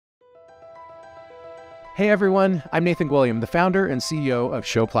Hey everyone, I'm Nathan Gwilliam, the founder and CEO of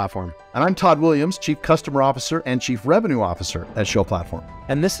ShowPlatform. And I'm Todd Williams, Chief Customer Officer and Chief Revenue Officer at ShowPlatform.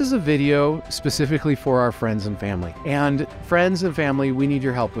 And this is a video specifically for our friends and family. And friends and family, we need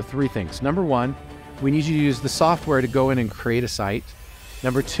your help with three things. Number one, we need you to use the software to go in and create a site.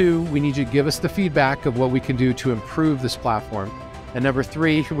 Number two, we need you to give us the feedback of what we can do to improve this platform. And number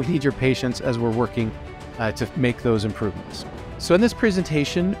three, we need your patience as we're working to make those improvements. So in this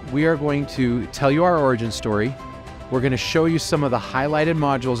presentation, we are going to tell you our origin story. We're going to show you some of the highlighted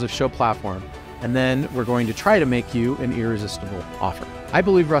modules of ShowPlatform, and then we're going to try to make you an irresistible offer. I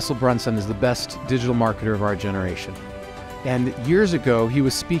believe Russell Brunson is the best digital marketer of our generation. And years ago, he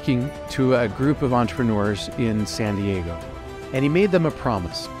was speaking to a group of entrepreneurs in San Diego, and he made them a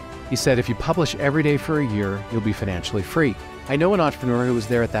promise. He said, if you publish every day for a year, you'll be financially free. I know an entrepreneur who was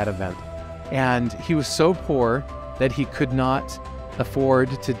there at that event, and he was so poor that he could not afford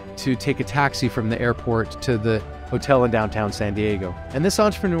to take a taxi from the airport to the hotel in downtown San Diego. And this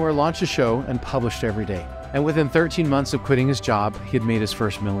entrepreneur launched a show and published every day. And within 13 months of quitting his job, he had made his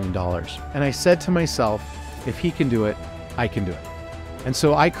first $1 million. And I said to myself, if he can do it, I can do it. And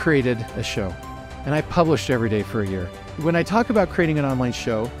so I created a show, and I published every day for a year. When I talk about creating an online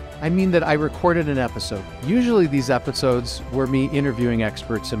show, I mean that I recorded an episode. Usually these episodes were me interviewing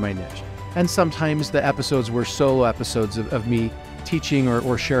experts in my niche. And sometimes the episodes were solo episodes of me teaching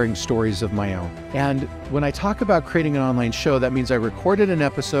or sharing stories of my own. And when I talk about creating an online show, that means I recorded an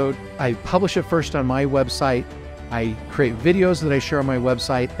episode, I publish it first on my website, I create videos that I share on my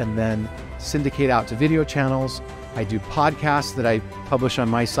website and then syndicate out to video channels. I do podcasts that I publish on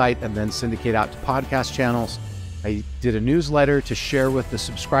my site and then syndicate out to podcast channels. I did a newsletter to share with the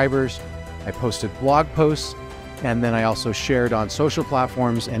subscribers. I posted blog posts. And then I also shared on social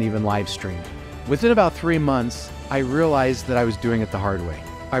platforms and even live streamed. Within about 3 months, I realized that I was doing it the hard way.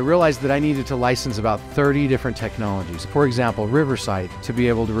 I realized that I needed to license about 30 different technologies. For example, Riverside to be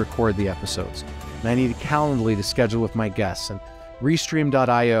able to record the episodes. And I needed Calendly to schedule with my guests, and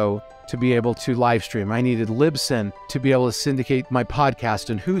Restream.io to be able to live stream. I needed Libsyn to be able to syndicate my podcast,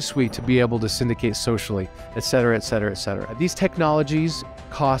 and Hootsuite to be able to syndicate socially, et cetera, et cetera, et cetera. These technologies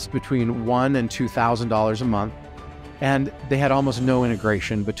cost between $1,000 and $2,000 a month. And they had almost no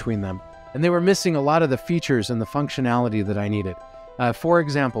integration between them. And they were missing a lot of the features and the functionality that I needed. For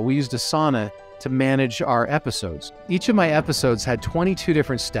example, we used Asana to manage our episodes. Each of my episodes had 22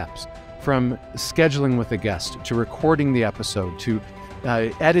 different steps, from scheduling with a guest, to recording the episode, to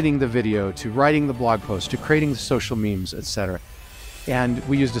editing the video, to writing the blog post, to creating the social memes, etc. And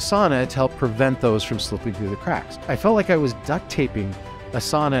we used Asana to help prevent those from slipping through the cracks. I felt like I was duct taping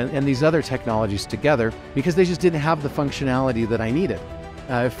Asana and these other technologies together because they just didn't have the functionality that I needed.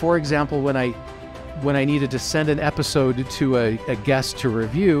 For example, when I needed to send an episode to a guest to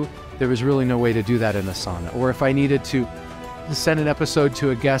review, there was really no way to do that in Asana. Or if I needed to send an episode to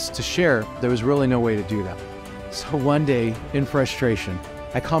a guest to share, there was really no way to do that. So one day, in frustration,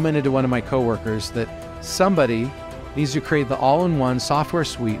 I commented to one of my coworkers that somebody needs to create the all-in-one software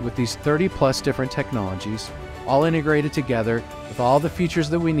suite with these 30 plus different technologies, all integrated together with all the features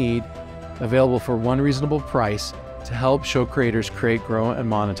that we need, available for one reasonable price to help show creators create, grow, and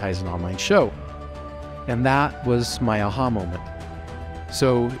monetize an online show. And that was my aha moment.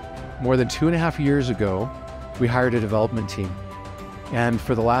 So more than 2.5 years ago, we hired a development team. And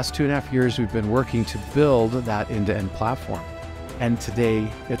for the last 2.5 years, we've been working to build that end-to-end platform. And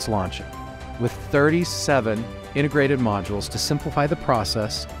today it's launching with 37 integrated modules to simplify the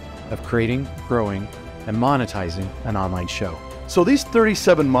process of creating, growing, and monetizing an online show. So these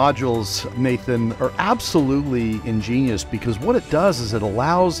 37 modules, Nathan, are absolutely ingenious because what it does is it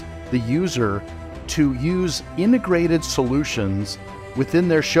allows the user to use integrated solutions within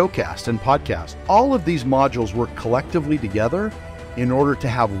their showcast and podcast. All of these modules work collectively together in order to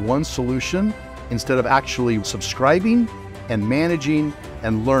have one solution instead of actually subscribing and managing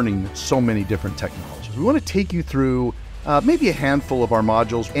and learning so many different technologies. We want to take you through maybe a handful of our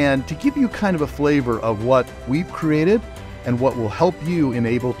modules and to give you kind of a flavor of what we've created and what will help you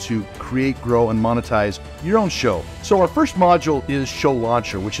enable to create, grow, and monetize your own show. So our first module is Show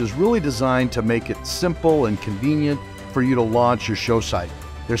Launcher, which is really designed to make it simple and convenient for you to launch your show site.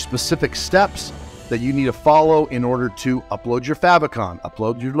 There's specific steps that you need to follow in order to upload your favicon,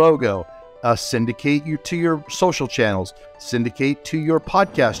 upload your logo, syndicate you to your social channels, syndicate to your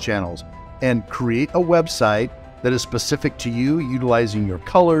podcast channels, and create a website that is specific to you, utilizing your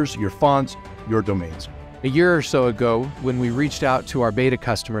colors, your fonts, your domains. A year or so ago, when we reached out to our beta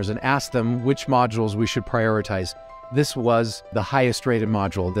customers and asked them which modules we should prioritize, this was the highest rated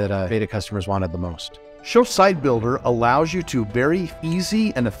module that beta customers wanted the most. Show Site Builder allows you to very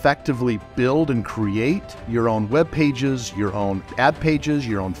easy and effectively build and create your own web pages, your own ad pages,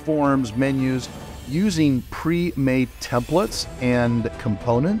 your own forms, menus, using pre-made templates and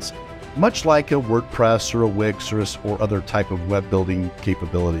components, much like a WordPress or a Wix or other type of web building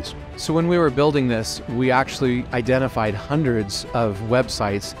capabilities. So when we were building this, we actually identified hundreds of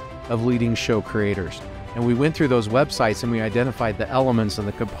websites of leading show creators. And we went through those websites and we identified the elements and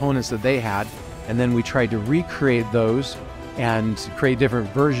the components that they had. And then we tried to recreate those and create different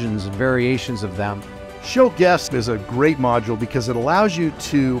versions and variations of them. Show Guests is a great module because it allows you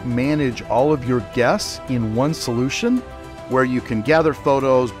to manage all of your guests in one solution where you can gather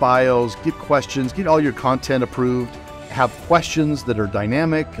photos, bios, get questions, get all your content approved, have questions that are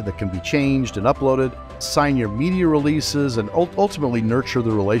dynamic, that can be changed and uploaded, sign your media releases, and ultimately nurture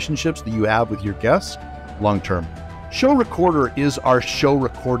the relationships that you have with your guests long-term. Show Recorder is our show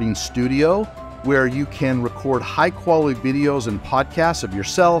recording studio where you can record high-quality videos and podcasts of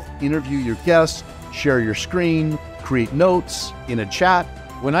yourself, interview your guests, share your screen, create notes in a chat.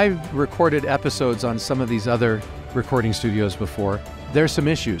 When I've recorded episodes on some of these other recording studios before, there's some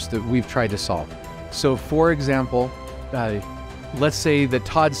issues that we've tried to solve. So for example, let's say that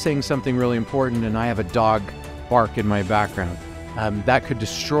Todd's saying something really important and I have a dog bark in my background. That could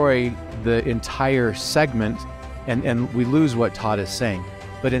destroy the entire segment and we lose what Todd is saying.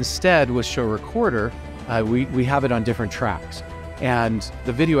 But instead with Show Recorder, we have it on different tracks. And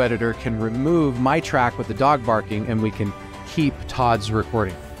the video editor can remove my track with the dog barking and we can keep Todd's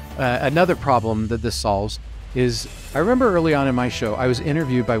recording. Another problem that this solves is, I remember early on in my show, I was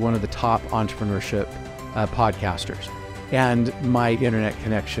interviewed by one of the top entrepreneurship podcasters. And my internet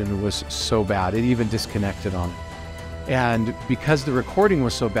connection was so bad, it even disconnected on it. And because the recording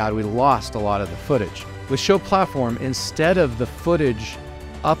was so bad, we lost a lot of the footage. With ShowPlatform, instead of the footage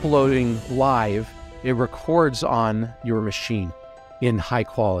uploading live, it records on your machine in high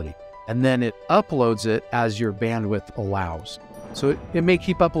quality. And then it uploads it as your bandwidth allows. So it may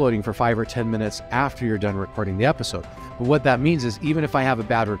keep uploading for 5 or 10 minutes after you're done recording the episode. But what that means is even if I have a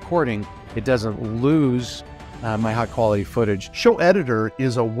bad recording, it doesn't lose my high quality footage. Show Editor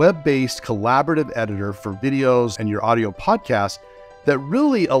is a web-based collaborative editor for videos and your audio podcasts that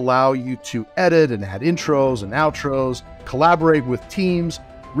really allow you to edit and add intros and outros, collaborate with teams,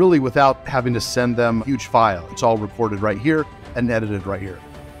 really without having to send them a huge file. It's all recorded right here and edited right here.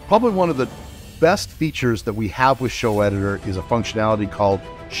 Probably one of the best features that we have with Show Editor is a functionality called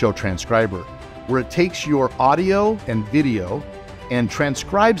Show Transcriber, where it takes your audio and video and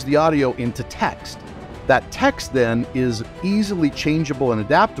transcribes the audio into text. That text then is easily changeable and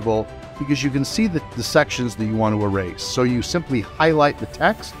adaptable because you can see the sections that you want to erase. So you simply highlight the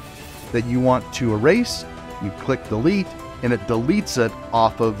text that you want to erase, you click delete, and it deletes it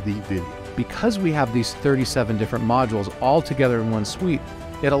off of the video. Because we have these 37 different modules all together in one suite,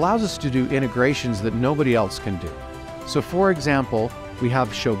 it allows us to do integrations that nobody else can do. So for example, we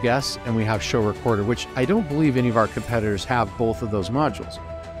have Show Guests and we have Show Recorder, which I don't believe any of our competitors have both of those modules.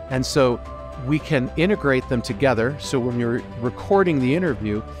 And so we can integrate them together. So when you're recording the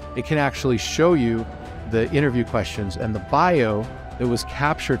interview, it can actually show you the interview questions and the bio that was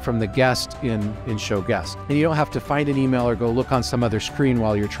captured from the guest in Show Guests. And you don't have to find an email or go look on some other screen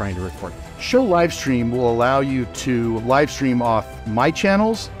while you're trying to record. Show Livestream will allow you to live stream off my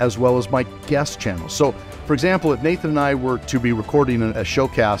channels as well as my guest channels. So for example, if Nathan and I were to be recording a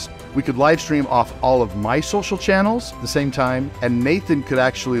showcast, we could live stream off all of my social channels at the same time, and Nathan could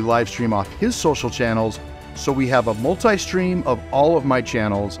actually live stream off his social channels. So we have a multi-stream of all of my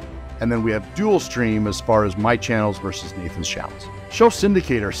channels, and then we have dual stream as far as my channels versus Nathan's channels. Show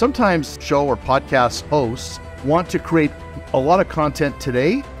Syndicator. Sometimes show or podcast hosts want to create a lot of content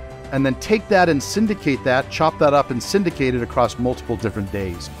today and then take that and syndicate that, chop that up and syndicate it across multiple different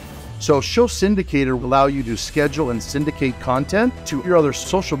days. So Show Syndicator will allow you to schedule and syndicate content to your other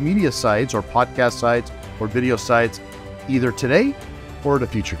social media sites or podcast sites or video sites either today or at a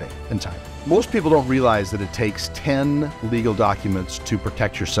future date and time. Most people don't realize that it takes 10 legal documents to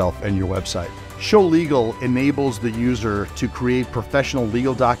protect yourself and your website. Show Legal enables the user to create professional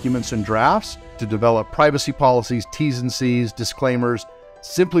legal documents and drafts, to develop privacy policies, T's and C's, disclaimers,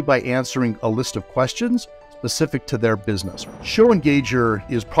 simply by answering a list of questions specific to their business. Show Engager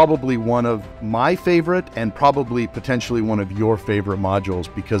is probably one of my favorite and probably potentially one of your favorite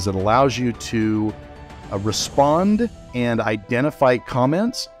modules because it allows you to respond and identify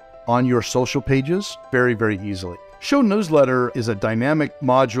comments on your social pages very, very easily. Show Newsletter is a dynamic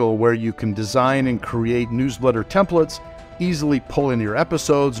module where you can design and create newsletter templates, easily pull in your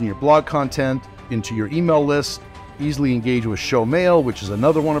episodes and your blog content into your email list, easily engage with Show Mail, which is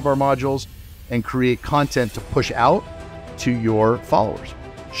another one of our modules, and create content to push out to your followers.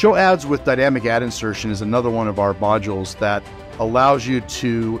 Show ads with dynamic ad insertion is another one of our modules that allows you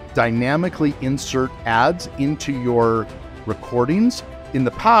to dynamically insert ads into your recordings. In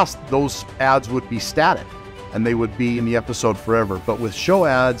the past, those ads would be static and they would be in the episode forever. But with show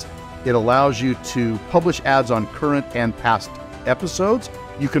ads, it allows you to publish ads on current and past episodes.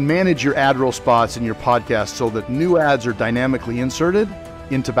 You can manage your ad roll spots in your podcast so that new ads are dynamically inserted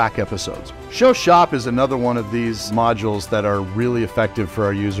into back episodes. Show Shop is another one of these modules that are really effective for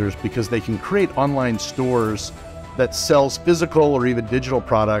our users because they can create online stores that sells physical or even digital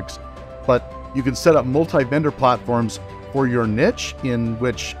products, but you can set up multi-vendor platforms for your niche in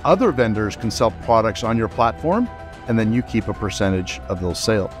which other vendors can sell products on your platform, and then you keep a percentage of those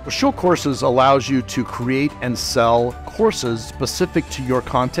sales. Show Courses allows you to create and sell courses specific to your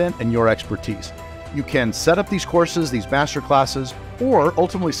content and your expertise. You can set up these courses, these master classes, or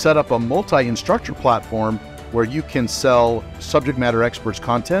ultimately set up a multi-instructor platform where you can sell subject matter experts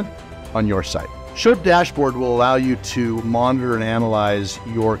content on your site. Show Dashboard will allow you to monitor and analyze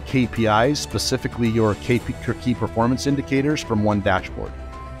your KPIs, specifically your key performance indicators from one dashboard.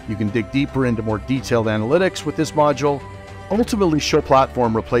 You can dig deeper into more detailed analytics with this module. Ultimately,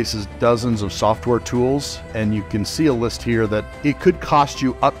 ShowPlatform replaces dozens of software tools, and you can see a list here that it could cost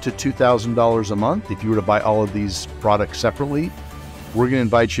you up to $2,000 a month if you were to buy all of these products separately. We're going to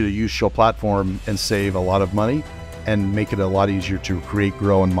invite you to use ShowPlatform and save a lot of money and make it a lot easier to create,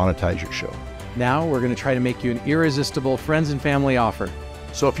 grow, and monetize your show. Now we're going to try to make you an irresistible friends and family offer.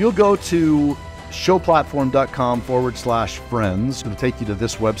 So if you'll go to showplatform.com/friends, it'll take you to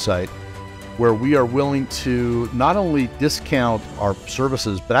this website where we are willing to not only discount our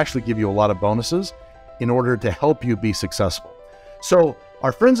services, but actually give you a lot of bonuses in order to help you be successful. So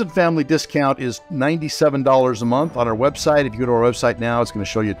our friends and family discount is $97 a month on our website. If you go to our website now, it's going to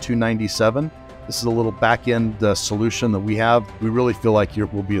show you $297. This is a little back-end solution that we have. We really feel like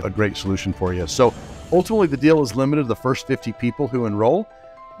it will be a great solution for you. So ultimately, the deal is limited to the first 50 people who enroll.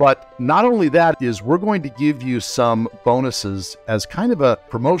 But not only that is we're going to give you some bonuses as kind of a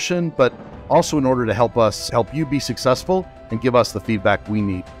promotion, but also in order to help you be successful and give us the feedback we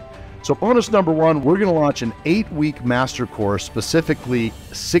need. So bonus number one, we're going to launch an 8-week master course, specifically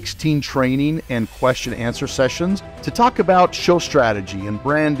 16 training and question answer sessions to talk about show strategy and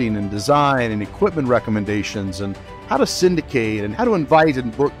branding and design and equipment recommendations and how to syndicate and how to invite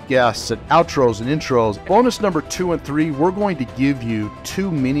and book guests and outros and intros. Bonus number 2 and 3, we're going to give you 2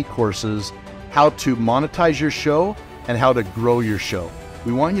 mini courses, how to monetize your show and how to grow your show.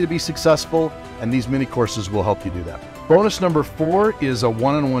 We want you to be successful, and these mini courses will help you do that. Bonus number 4 is a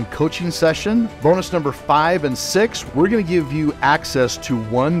one-on-one coaching session. Bonus number 5 and 6, we're going to give you access to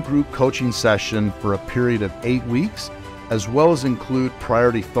one group coaching session for a period of 8 weeks, as well as include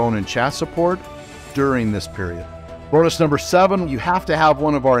priority phone and chat support during this period. Bonus number 7, you have to have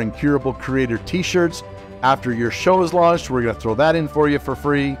one of our Incurable Creator t-shirts. After your show is launched, we're going to throw that in for you for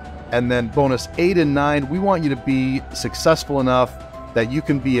free. And then bonus 8 and 9, we want you to be successful enough that you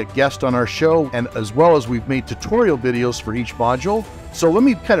can be a guest on our show, and as well as we've made tutorial videos for each module. So let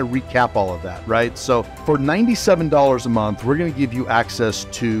me kind of recap all of that, right? So for $97 a month, we're going to give you access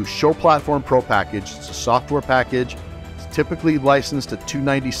to ShowPlatform Pro package. It's a software package. It's typically licensed at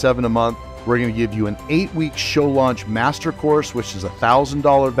 $297 a month. We're going to give you an 8-week show launch master course, which is a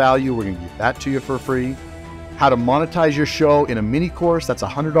 $1,000 value. We're going to give that to you for free. How to monetize your show in a mini course, that's a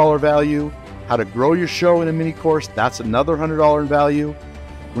 $100 value. How to grow your show in a mini course, that's another $100 value.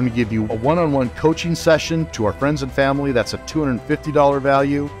 We're going to give you a one-on-one coaching session to our friends and family, that's a $250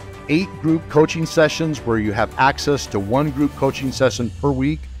 value. 8 group coaching sessions where you have access to one group coaching session per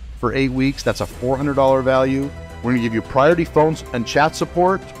week for 8 weeks, that's a $400 value. We're going to give you priority phones and chat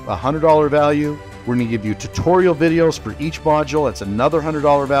support, a $100 value. We're going to give you tutorial videos for each module, that's another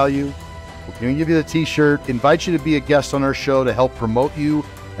 $100 value. We're going to give you the t-shirt, invite you to be a guest on our show to help promote you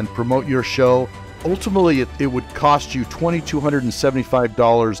and promote your show. Ultimately, it would cost you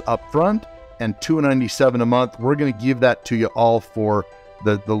 $2,275 up front and $297 a month. We're going to give that to you all for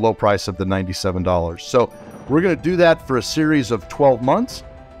the low price of the $97. So we're going to do that for a series of 12 months,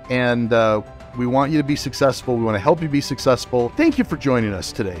 and we want you to be successful. We want to help you be successful. Thank you for joining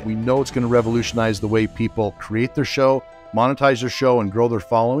us today. We know it's going to revolutionize the way people create their show, monetize their show, and grow their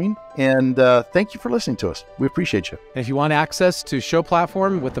following. And thank you for listening to us. We appreciate you. And if you want access to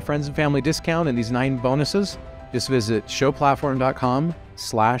ShowPlatform with the friends and family discount and these 9 bonuses, just visit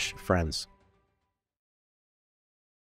showplatform.com/friends.